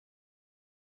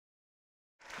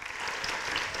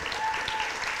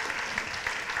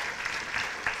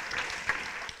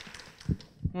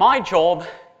My job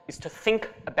is to think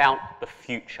about the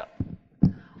future.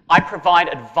 I provide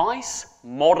advice,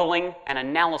 modelling and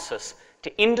analysis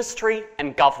to industry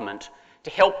and government to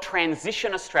help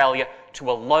transition Australia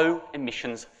to a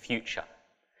low-emissions future.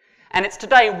 And it's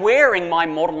today, wearing my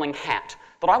modelling hat,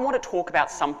 that I want to talk about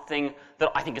something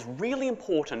that I think is really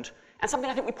important and something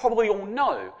I think we probably all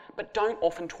know but don't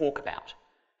often talk about.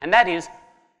 And that is,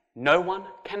 no one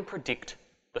can predict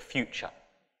the future.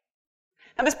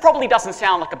 Now, this probably doesn't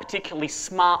sound like a particularly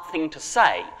smart thing to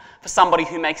say for somebody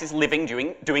who makes his living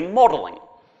doing modelling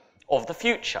of the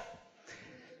future.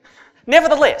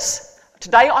 Nevertheless,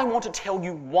 today I want to tell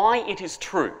you why it is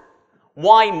true,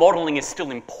 why modelling is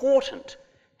still important,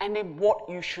 and then what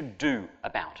you should do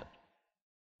about it.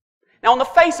 Now, on the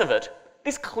face of it,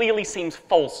 this clearly seems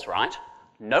false, right?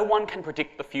 No one can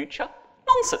predict the future?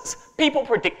 Nonsense. People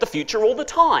predict the future all the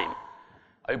time.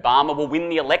 Obama will win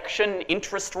the election,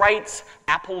 interest rates,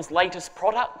 Apple's latest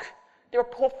product. There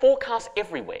are forecasts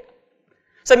everywhere.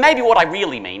 So maybe what I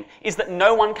really mean is that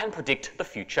no one can predict the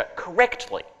future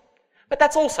correctly. But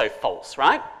that's also false,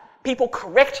 right? People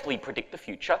correctly predict the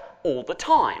future all the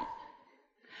time.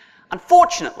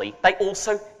 Unfortunately, they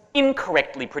also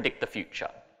incorrectly predict the future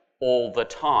all the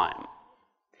time.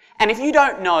 And if you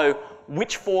don't know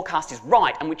which forecast is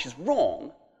right and which is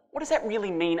wrong, what does that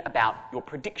really mean about your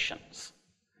predictions?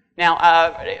 Now,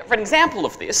 for an example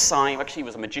of this, I actually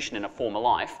was a magician in a former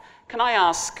life. Can I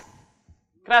ask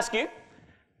you?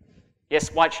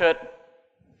 Yes, white shirt?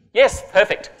 Yes,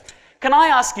 perfect. Can I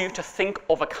ask you to think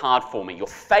of a card for me? Your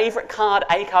favourite card,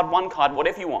 A card, one card,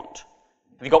 whatever you want.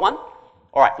 Have you got one?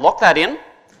 All right, lock that in.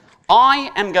 I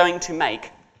am going to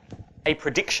make a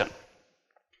prediction.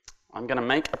 I'm going to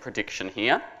make a prediction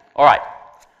here. All right.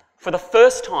 For the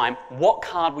first time, what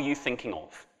card were you thinking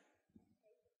of?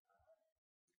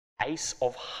 Ace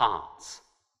of Hearts.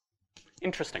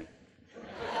 Interesting.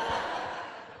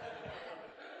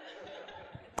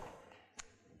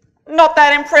 Not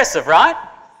that impressive, right?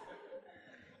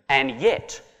 And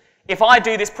yet, if I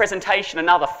do this presentation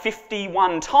another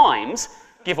 51 times,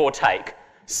 give or take,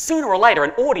 sooner or later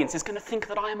an audience is going to think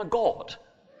that I am a god.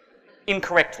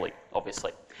 Incorrectly,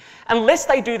 obviously. Unless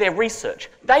they do their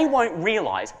research, they won't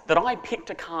realise that I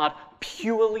picked a card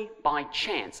purely by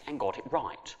chance and got it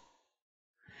right.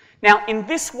 Now, in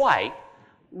this way,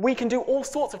 we can do all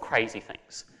sorts of crazy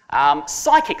things.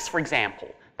 Psychics, for example,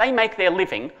 they make their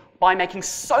living by making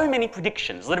so many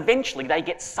predictions that eventually they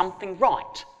get something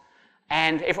right.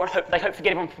 And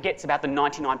everyone forgets about the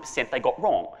 99% they got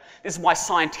wrong. This is why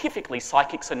scientifically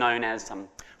psychics are known as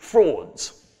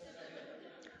frauds.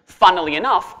 Funnily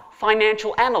enough,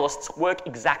 financial analysts work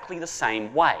exactly the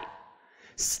same way.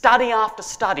 Study after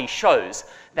study shows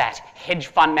that hedge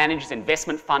fund managers,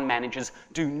 investment fund managers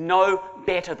do no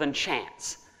better than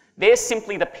chance. They're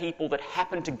simply the people that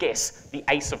happen to guess the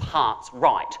Ace of Hearts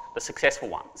right, the successful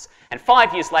ones. And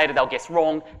 5 years later, they'll guess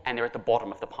wrong, and they're at the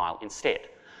bottom of the pile instead.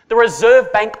 The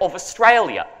Reserve Bank of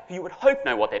Australia, who you would hope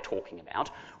know what they're talking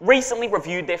about, recently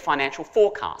reviewed their financial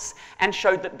forecasts and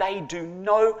showed that they do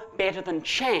no better than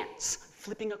chance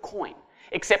flipping a coin,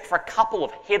 except for a couple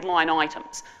of headline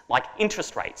items, like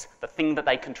interest rates, the thing that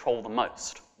they control the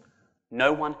most.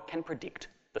 No one can predict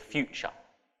the future.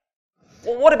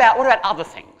 Well, what about other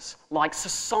things, like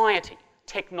society,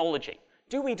 technology?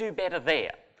 Do we do better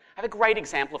there? I have a great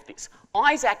example of this.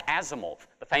 Isaac Asimov,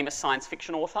 the famous science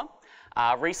fiction author,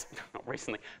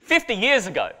 50 years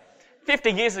ago,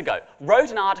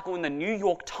 wrote an article in the New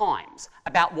York Times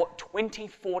about what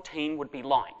 2014 would be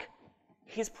like.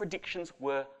 His predictions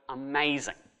were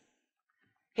amazing.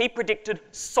 He predicted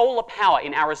solar power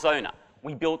in Arizona.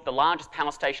 We built the largest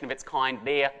power station of its kind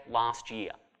there last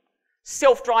year.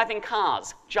 Self-driving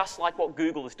cars, just like what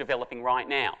Google is developing right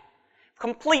now.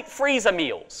 Complete freezer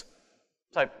meals.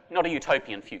 So, not a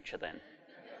utopian future then.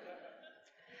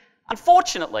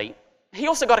 Unfortunately, he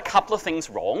also got a couple of things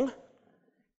wrong.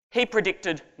 He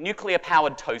predicted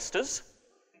nuclear-powered toasters,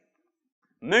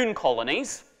 moon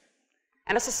colonies,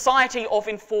 and a society of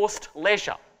enforced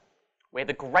leisure, where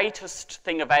the greatest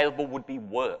thing available would be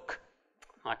work.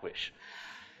 I wish.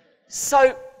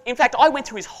 So, in fact, I went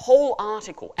through his whole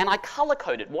article and I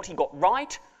colour-coded what he got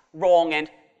right, wrong, and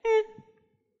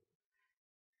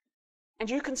And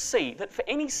you can see that for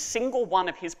any single one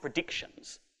of his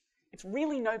predictions, it's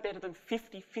really no better than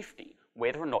 50-50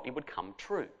 whether or not it would come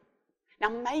true. Now,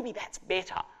 maybe that's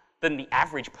better than the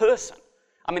average person.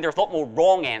 I mean, there's a lot more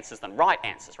wrong answers than right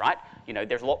answers, right? You know,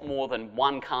 there's a lot more than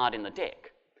one card in the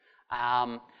deck.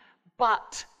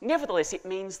 But nevertheless, it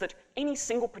means that any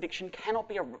single prediction cannot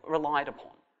be relied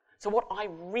upon. So what I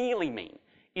really mean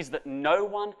is that no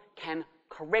one can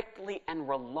correctly and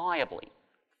reliably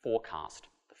forecast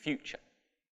future.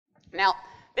 Now,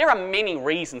 there are many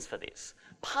reasons for this.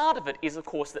 Part of it is, of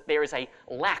course, that there is a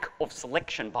lack of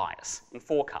selection bias in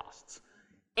forecasts.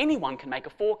 Anyone can make a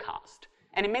forecast,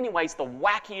 and in many ways, the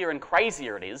wackier and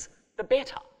crazier it is, the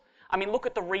better. I mean, look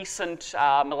at the recent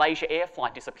Malaysia air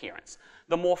flight disappearance.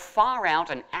 The more far out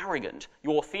and arrogant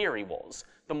your theory was,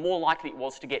 the more likely it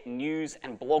was to get news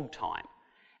and blog time.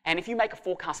 And if you make a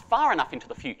forecast far enough into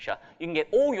the future, you can get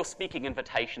all your speaking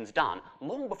invitations done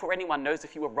long before anyone knows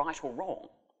if you were right or wrong.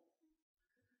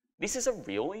 This is a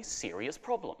really serious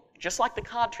problem. Just like the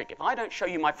card trick, if I don't show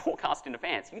you my forecast in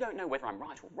advance, you don't know whether I'm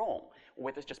right or wrong, or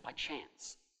whether it's just by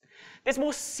chance. There's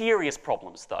more serious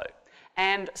problems, though.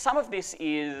 And some of this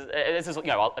is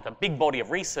a big body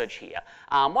of research here.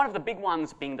 One of the big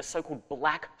ones being the so-called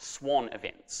black swan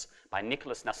events by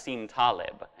Nicholas Nassim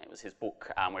Taleb. It was his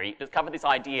book where he discovered this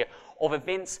idea of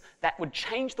events that would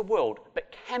change the world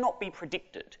but cannot be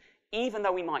predicted, even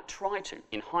though we might try to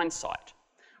in hindsight.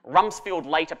 Rumsfeld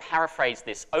later paraphrased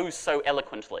this oh so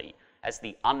eloquently as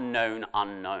the unknown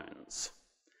unknowns.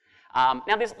 Now,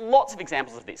 there's lots of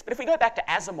examples of this, but if we go back to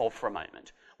Asimov for a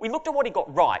moment, we looked at what he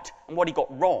got right and what he got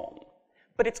wrong,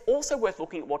 but it's also worth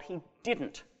looking at what he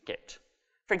didn't get.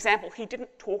 For example, he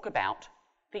didn't talk about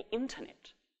the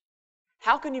internet.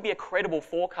 How can you be a credible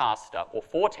forecaster or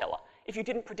foreteller if you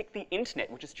didn't predict the internet,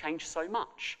 which has changed so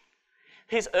much?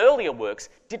 His earlier works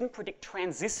didn't predict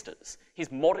transistors.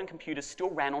 His modern computers still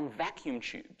ran on vacuum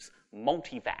tubes.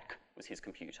 Multivac was his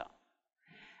computer.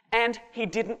 And he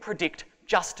didn't predict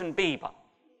Justin Bieber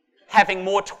having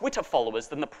more Twitter followers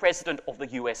than the President of the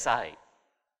USA.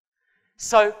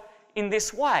 So, in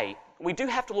this way, we do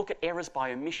have to look at errors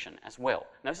by omission as well.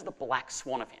 And those are the black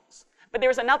swan events. But there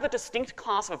is another distinct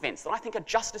class of events that I think are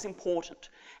just as important,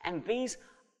 and these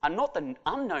are not the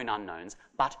unknown unknowns,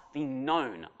 but the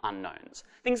known unknowns.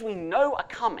 Things we know are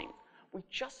coming, we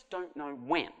just don't know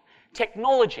when.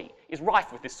 Technology is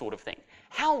rife with this sort of thing.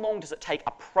 How long does it take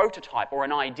a prototype or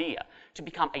an idea to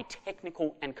become a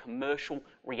technical and commercial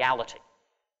reality?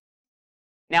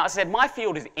 Now, as I said, my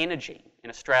field is energy in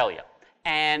Australia,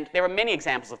 and there are many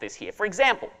examples of this here. For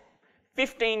example,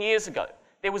 15 years ago,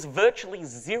 there was virtually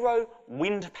zero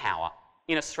wind power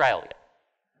in Australia.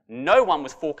 No one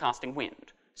was forecasting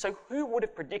wind. So who would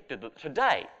have predicted that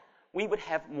today we would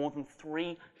have more than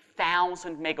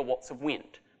 3,000 megawatts of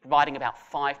wind, providing about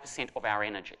 5% of our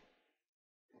energy?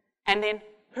 And then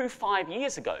who 5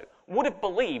 years ago would have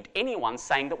believed anyone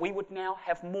saying that we would now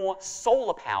have more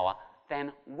solar power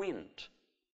than wind?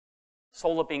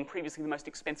 Solar being previously the most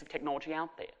expensive technology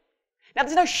out there. Now,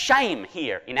 there's no shame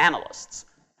here in analysts,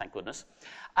 thank goodness,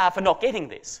 for not getting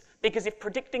this, because if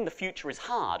predicting the future is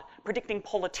hard, predicting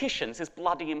politicians is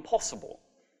bloody impossible.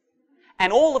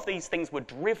 And all of these things were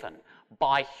driven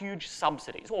by huge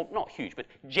subsidies, well, not huge, but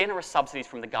generous subsidies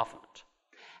from the government.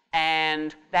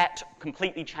 And that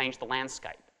completely changed the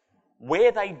landscape.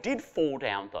 Where they did fall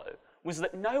down, though, was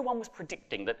that no one was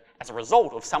predicting that as a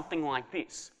result of something like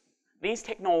this, these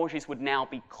technologies would now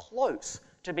be close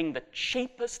to being the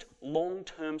cheapest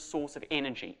long-term source of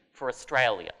energy for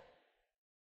Australia.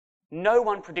 No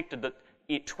one predicted that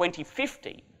in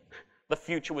 2050, the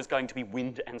future was going to be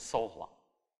wind and solar,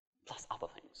 plus other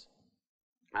things.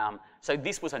 So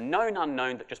this was a known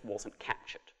unknown that just wasn't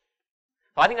captured.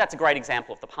 So I think that's a great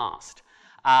example of the past.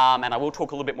 And I will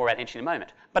talk a little bit more about energy in a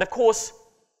moment. But of course,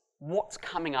 what's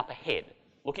coming up ahead?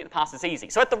 Looking at the past is easy.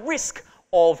 So at the risk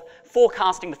of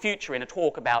forecasting the future in a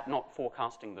talk about not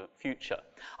forecasting the future,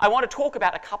 I want to talk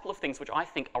about a couple of things which I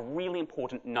think are really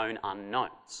important known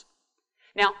unknowns.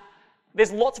 Now,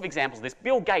 there's lots of examples of this.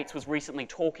 Bill Gates was recently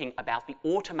talking about the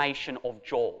automation of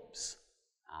jobs.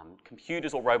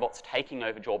 Computers or robots taking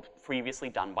over jobs previously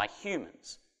done by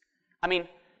humans. I mean,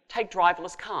 take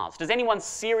driverless cars. Does anyone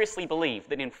seriously believe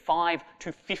that in 5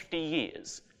 to 50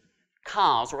 years,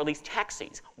 cars, or at least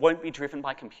taxis, won't be driven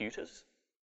by computers?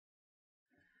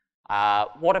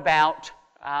 What about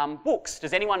books?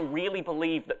 Does anyone really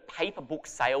believe that paper book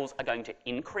sales are going to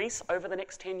increase over the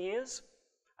next 10 years?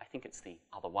 I think it's the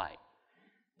other way.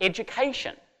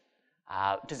 Education.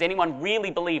 Does anyone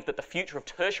really believe that the future of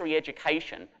tertiary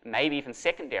education, maybe even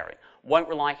secondary, won't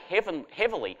rely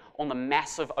heavily on the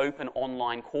massive open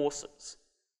online courses?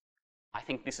 I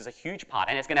think this is a huge part,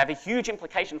 and it's going to have a huge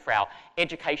implication for our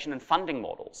education and funding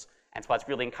models. And so it's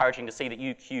really encouraging to see that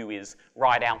UQ is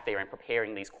right out there and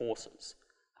preparing these courses.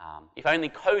 If only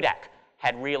Kodak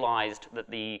had realized that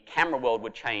the camera world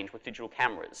would change with digital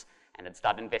cameras and had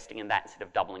started investing in that instead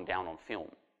of doubling down on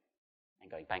film and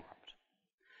going bankrupt.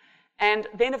 And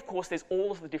then, of course, there's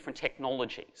all of the different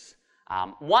technologies.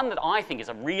 One that I think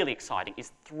is really exciting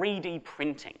is 3D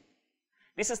printing.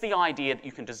 This is the idea that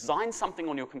you can design something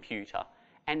on your computer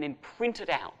and then print it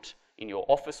out in your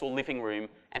office or living room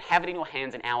and have it in your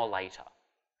hands an hour later.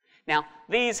 Now,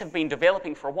 these have been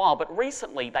developing for a while, but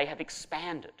recently they have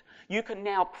expanded. You can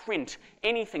now print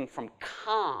anything from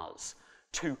cars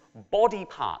to body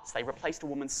parts. They replaced a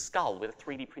woman's skull with a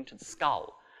 3D printed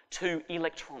skull, to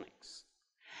electronics.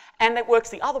 And that works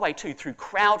the other way too, through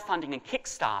crowdfunding and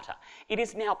Kickstarter. It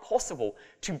is now possible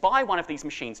to buy one of these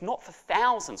machines not for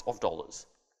thousands of dollars,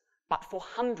 but for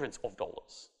hundreds of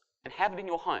dollars, and have it in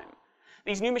your home.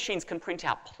 These new machines can print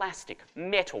out plastic,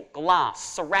 metal, glass,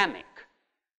 ceramic.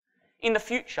 In the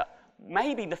future,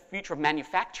 maybe the future of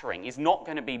manufacturing is not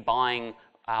going to be buying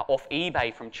off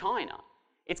eBay from China.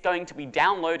 It's going to be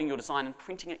downloading your design and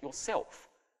printing it yourself.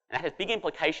 And that has big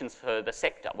implications for the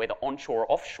sector, whether onshore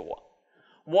or offshore.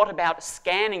 What about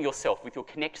scanning yourself with your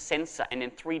Kinect sensor and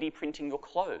then 3D printing your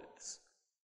clothes?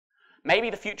 Maybe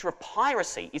the future of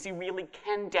piracy is you really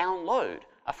can download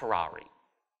a Ferrari.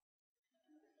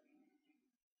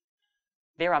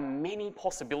 There are many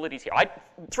possibilities here.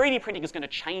 3D printing is going to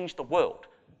change the world.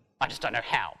 I just don't know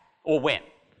how or when,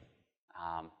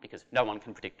 because no one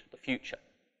can predict the future.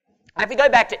 And if we go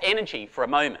back to energy for a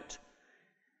moment,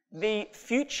 the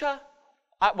future,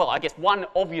 well, I guess one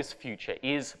obvious future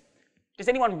is, does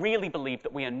anyone really believe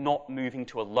that we are not moving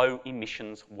to a low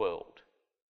emissions world?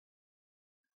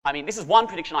 I mean, this is one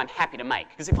prediction I'm happy to make,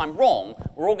 because if I'm wrong,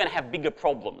 we're all going to have bigger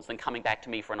problems than coming back to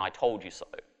me for an I told you so.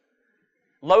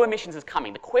 Low emissions is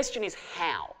coming. The question is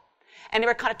how. And there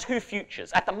are kind of two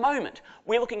futures. At the moment,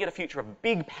 we're looking at a future of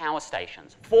big power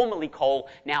stations, formerly coal,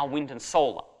 now wind and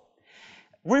solar.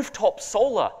 Rooftop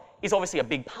solar is obviously a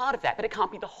big part of that, but it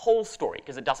can't be the whole story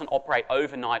because it doesn't operate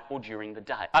overnight or during the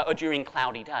day, or during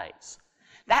cloudy days.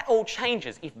 That all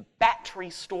changes if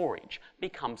battery storage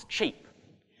becomes cheap.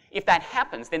 If that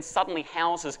happens, then suddenly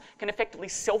houses can effectively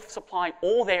self-supply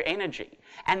all their energy,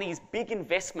 and these big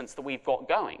investments that we've got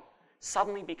going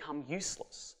suddenly become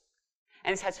useless.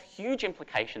 And this has huge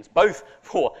implications both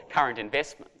for current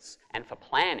investments and for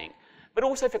planning, but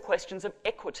also for questions of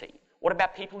equity. What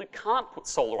about people who can't put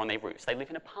solar on their roofs? They live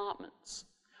in apartments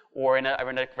or in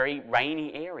a very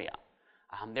rainy area.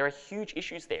 There are huge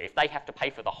issues there. If they have to pay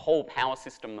for the whole power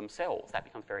system themselves, that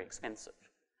becomes very expensive.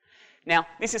 Now,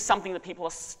 this is something that people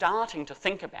are starting to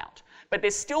think about, but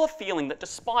there's still a feeling that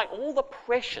despite all the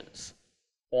pressures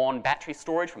on battery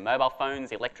storage from mobile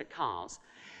phones, electric cars,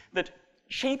 that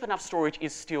cheap enough storage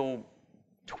is still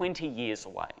 20 years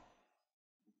away.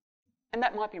 And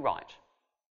that might be right.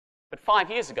 But 5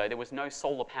 years ago, there was no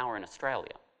solar power in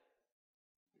Australia.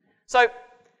 So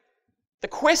the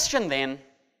question then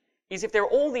is, if there are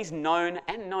all these known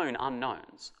and known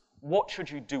unknowns, what should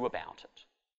you do about it?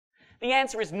 The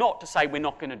answer is not to say we're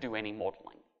not going to do any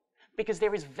modelling, because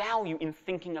there is value in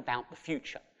thinking about the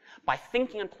future. By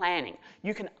thinking and planning,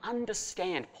 you can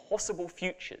understand possible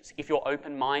futures if you're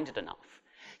open-minded enough.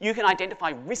 You can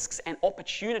identify risks and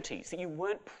opportunities that you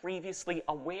weren't previously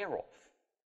aware of.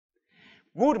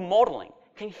 Good modelling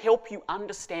can help you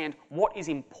understand what is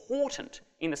important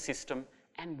in the system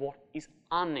and what is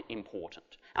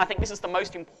unimportant. And I think this is the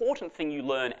most important thing you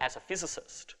learn as a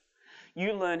physicist.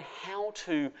 You learn how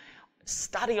to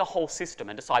study a whole system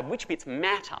and decide which bits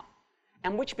matter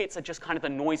and which bits are just kind of the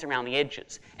noise around the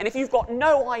edges. And if you've got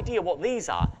no idea what these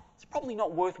are, it's probably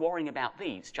not worth worrying about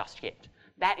these just yet.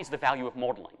 That is the value of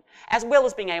modelling, as well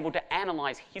as being able to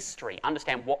analyse history,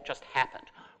 understand what just happened,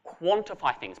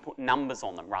 quantify things, put numbers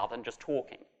on them rather than just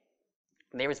talking.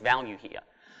 There is value here.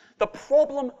 The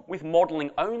problem with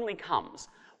modelling only comes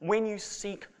when you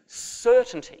seek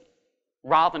certainty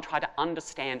rather than try to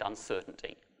understand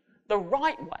uncertainty. The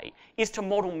right way is to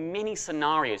model many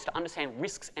scenarios to understand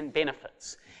risks and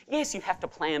benefits. Yes, you have to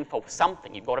plan for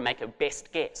something. You've got to make a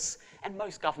best guess. And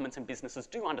most governments and businesses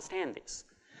do understand this.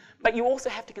 But you also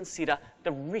have to consider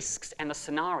the risks and the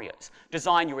scenarios.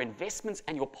 Design your investments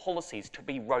and your policies to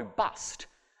be robust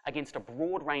against a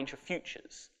broad range of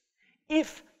futures.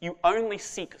 If you only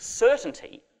seek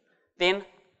certainty, then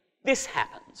this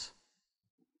happens.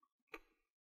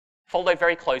 Followed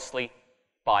very closely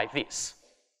by this.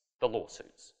 The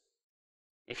lawsuits.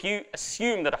 If you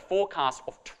assume that a forecast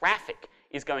of traffic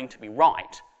is going to be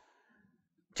right,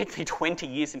 particularly 20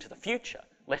 years into the future,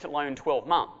 let alone 12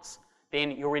 months, then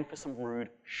you're in for some rude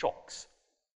shocks.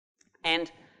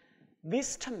 And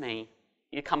this, to me,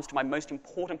 it comes to my most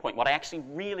important point, what I actually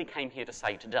really came here to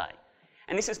say today.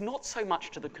 And this is not so much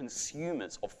to the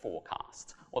consumers of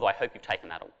forecasts, although I hope you've taken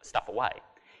that stuff away.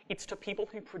 It's to people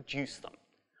who produce them.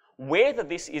 Whether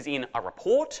this is in a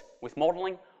report with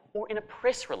modelling or in a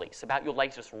press release about your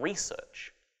latest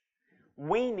research,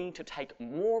 we need to take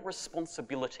more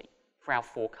responsibility for our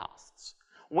forecasts.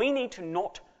 We need to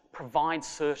not provide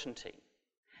certainty.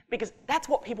 Because that's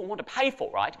what people want to pay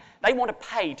for, right? They want to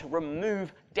pay to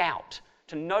remove doubt,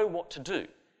 to know what to do.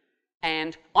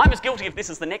 And I'm as guilty of this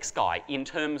as the next guy in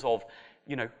terms of,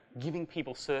 giving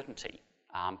people certainty,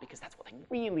 because that's what they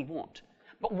really want.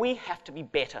 But we have to be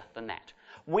better than that.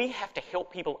 We have to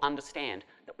help people understand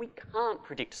that we can't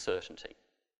predict certainty,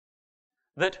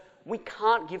 that we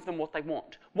can't give them what they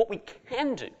want. What we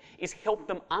can do is help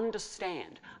them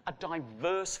understand a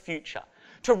diverse future,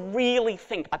 to really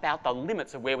think about the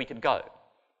limits of where we could go.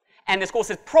 And of course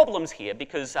there's problems here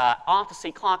because Arthur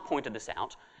C. Clarke pointed this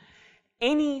out.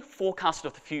 Any forecast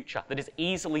of the future that is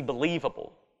easily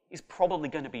believable is probably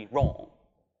going to be wrong.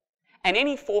 And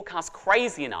any forecast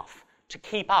crazy enough to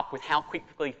keep up with how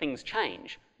quickly things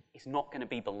change is not going to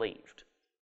be believed.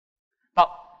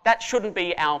 But that shouldn't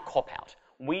be our cop-out.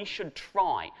 We should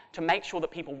try to make sure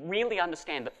that people really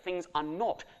understand that things are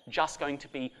not just going to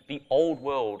be the old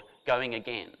world going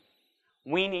again.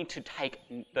 We need to take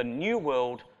the new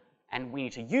world and we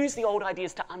need to use the old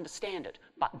ideas to understand it,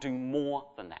 but do more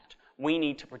than that. We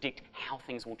need to predict how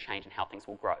things will change and how things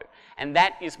will grow. And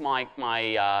that is my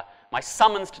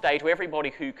summons today to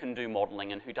everybody who can do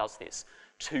modelling and who does this,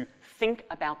 to think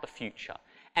about the future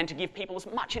and to give people as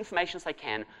much information as they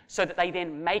can so that they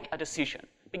then make a decision.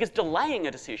 Because delaying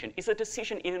a decision is a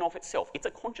decision in and of itself. It's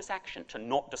a conscious action to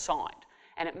not decide.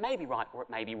 And it may be right or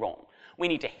it may be wrong. We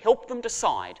need to help them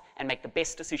decide and make the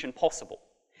best decision possible.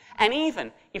 And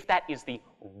even if that is the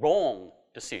wrong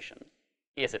decision,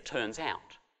 as it turns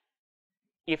out,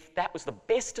 if that was the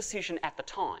best decision at the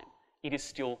time, it is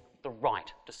still the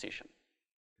right decision.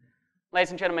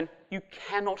 Ladies and gentlemen, you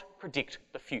cannot predict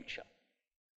the future,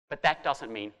 but that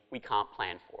doesn't mean we can't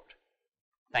plan for it.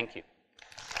 Thank you.